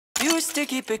Used to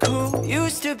keep it cool,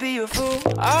 used to be a fool.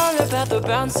 All about the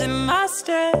bounce in my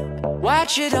step.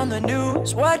 Watch it on the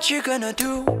news, what you gonna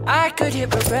do? I could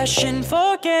hit progression,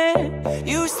 forget.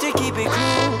 Used to keep it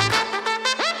cool.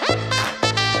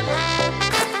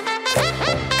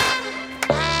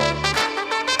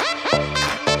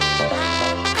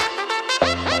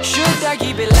 Should I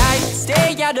keep it light,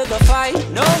 stay out of the fight?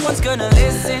 No one's gonna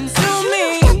listen to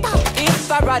me.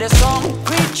 If I write a song,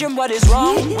 preaching what is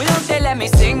wrong, will they let me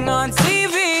sing on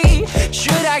TV?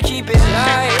 Should I keep it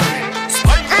light?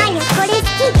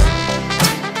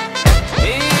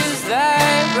 Is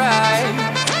that right?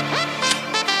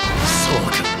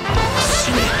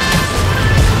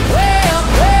 Way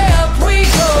up we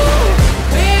go.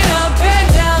 Been up and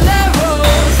down that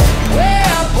road. Way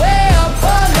up,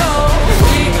 oh no.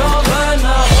 We gon' burn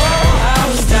the whole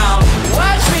house down.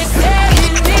 Watch me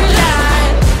standing in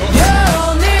line. You're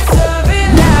only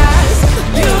serving lies.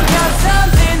 You got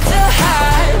something to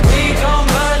hide. We gon'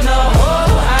 burn the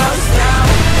whole house down.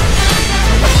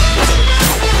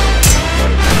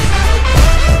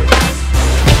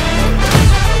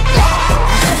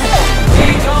 We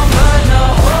gon' burn the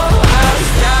whole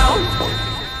house down.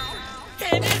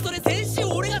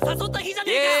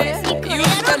 Yeah,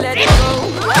 used to let it go.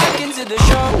 Walk into the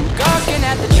show, gawking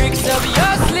at the tricks of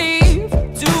your sleeve.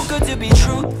 Too good to be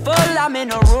truthful. I'm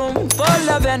in a room full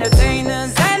of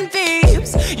entertainers and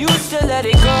thieves. Used to let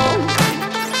it go.